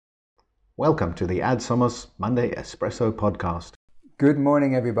Welcome to the Ad Summers Monday Espresso podcast. Good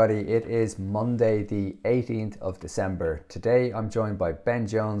morning, everybody. It is Monday, the 18th of December. Today, I'm joined by Ben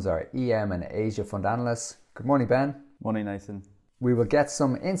Jones, our EM and Asia Fund Analyst. Good morning, Ben. Morning, Nathan. We will get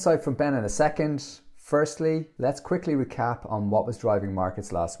some insight from Ben in a second. Firstly, let's quickly recap on what was driving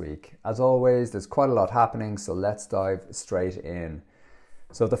markets last week. As always, there's quite a lot happening, so let's dive straight in.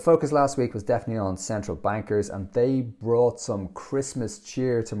 So the focus last week was definitely on central bankers, and they brought some Christmas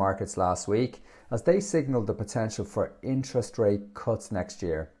cheer to markets last week as they signalled the potential for interest rate cuts next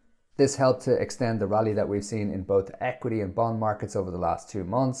year. This helped to extend the rally that we've seen in both equity and bond markets over the last 2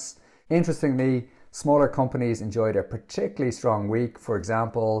 months. Interestingly, smaller companies enjoyed a particularly strong week. For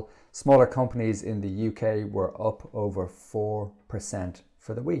example, smaller companies in the UK were up over 4%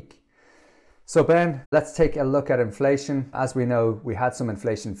 for the week. So Ben, let's take a look at inflation. As we know, we had some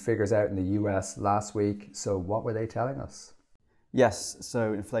inflation figures out in the US last week. So what were they telling us? Yes,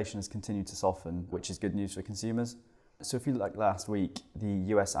 so inflation has continued to soften, which is good news for consumers. So if you look last week,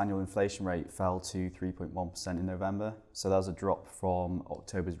 the US annual inflation rate fell to 3.1% in November. So that was a drop from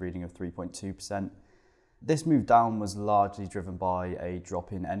October's reading of 3.2%. This move down was largely driven by a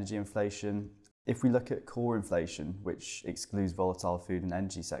drop in energy inflation. If we look at core inflation, which excludes volatile food and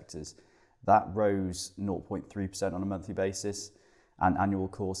energy sectors, that rose 0.3% on a monthly basis, and annual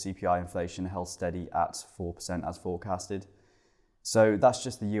core CPI inflation held steady at 4% as forecasted. So that's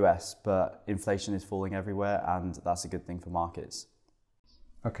just the US, but inflation is falling everywhere, and that's a good thing for markets.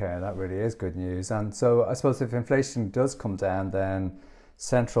 Okay, that really is good news. And so I suppose if inflation does come down, then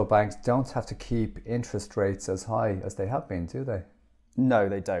central banks don't have to keep interest rates as high as they have been, do they? No,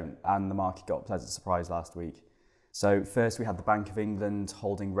 they don't, and the market got a pleasant surprise last week. So first we had the Bank of England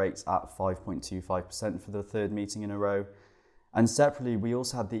holding rates at 5.25% for the third meeting in a row. And separately, we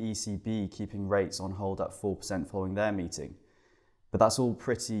also had the ECB keeping rates on hold at 4% following their meeting. But that's all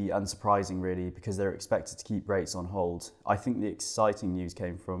pretty unsurprising really, because they're expected to keep rates on hold. I think the exciting news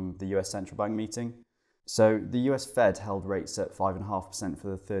came from the US Central Bank meeting. So the US Fed held rates at 5.5% for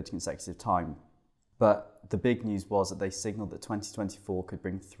the third consecutive time. But the big news was that they signalled that 2024 could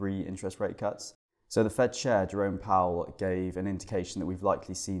bring 3 interest rate cuts. So the Fed chair, Jerome Powell, gave an indication that we've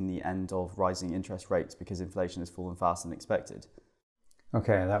likely seen the end of rising interest rates because inflation has fallen faster than expected.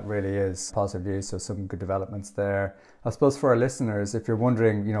 Okay, that really is positive news. So some good developments there. I suppose for our listeners, if you're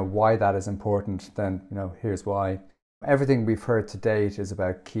wondering, why that is important, then, here's why. Everything we've heard to date is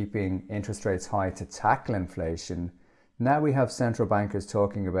about keeping interest rates high to tackle inflation. Now we have central bankers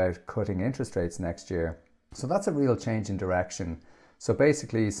talking about cutting interest rates next year. So that's a real change in direction. So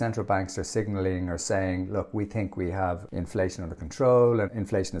basically, central banks are signalling or saying, look, we think we have inflation under control and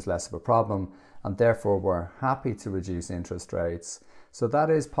inflation is less of a problem, and therefore we're happy to reduce interest rates. So that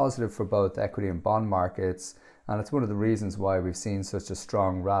is positive for both equity and bond markets, and it's one of the reasons why we've seen such a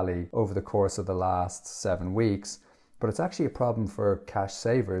strong rally over the course of the last 7 weeks. But it's actually a problem for cash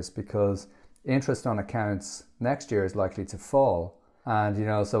savers because interest on accounts next year is likely to fall. And,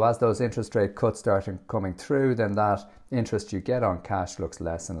 so as those interest rate cuts start coming through, then that interest you get on cash looks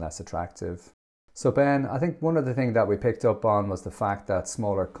less and less attractive. So Ben, I think one of the things that we picked up on was the fact that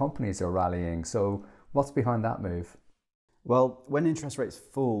smaller companies are rallying. So what's behind that move? Well, when interest rates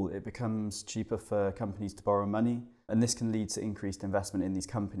fall, it becomes cheaper for companies to borrow money, and this can lead to increased investment in these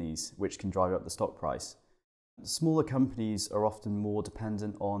companies, which can drive up the stock price. Smaller companies are often more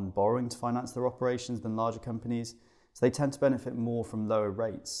dependent on borrowing to finance their operations than larger companies, so they tend to benefit more from lower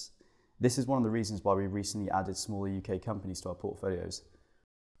rates. This is one of the reasons why we recently added smaller UK companies to our portfolios.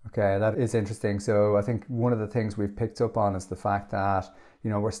 Okay, that is interesting. So I think one of the things we've picked up on is the fact that,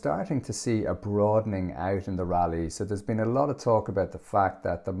 we're starting to see a broadening out in the rally. So there's been a lot of talk about the fact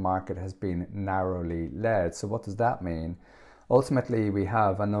that the market has been narrowly led. So what does that mean? Ultimately, we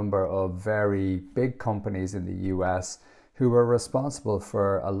have a number of very big companies in the US who were responsible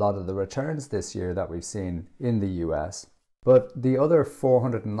for a lot of the returns this year that we've seen in the US. But the other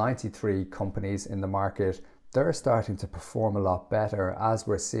 493 companies in the market, they're starting to perform a lot better as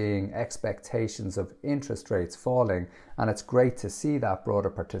we're seeing expectations of interest rates falling. And it's great to see that broader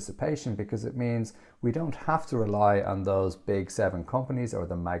participation because it means we don't have to rely on those big 7 companies or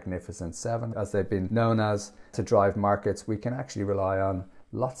the Magnificent 7, as they've been known as, to drive markets. We can actually rely on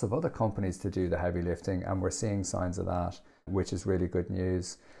lots of other companies to do the heavy lifting, and we're seeing signs of that, which is really good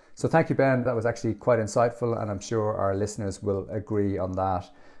news. So thank you, Ben. That was actually quite insightful, and I'm sure our listeners will agree on that.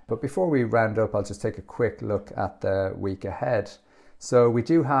 But before we round up, I'll just take a quick look at the week ahead. So we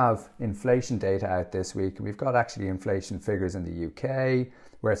do have inflation data out this week, and we've got actually inflation figures in the UK,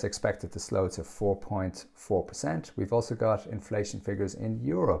 where it's expected to slow to 4.4%. We've also got inflation figures in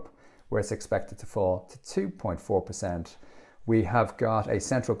Europe, where it's expected to fall to 2.4%. We have got a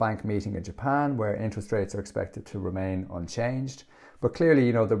central bank meeting in Japan where interest rates are expected to remain unchanged. But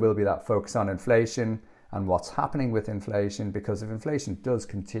clearly, there will be that focus on inflation and what's happening with inflation, because if inflation does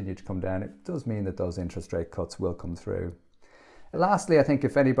continue to come down, it does mean that those interest rate cuts will come through. Lastly, I think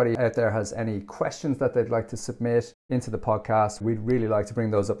if anybody out there has any questions that they'd like to submit into the podcast, we'd really like to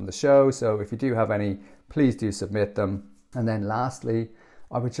bring those up in the show. So if you do have any, please do submit them. And then lastly,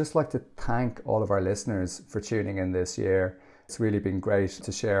 I would just like to thank all of our listeners for tuning in this year. It's really been great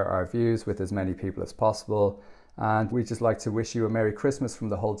to share our views with as many people as possible. And we'd just like to wish you a Merry Christmas from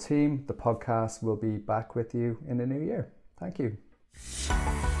the whole team. The podcast will be back with you in the new year. Thank you.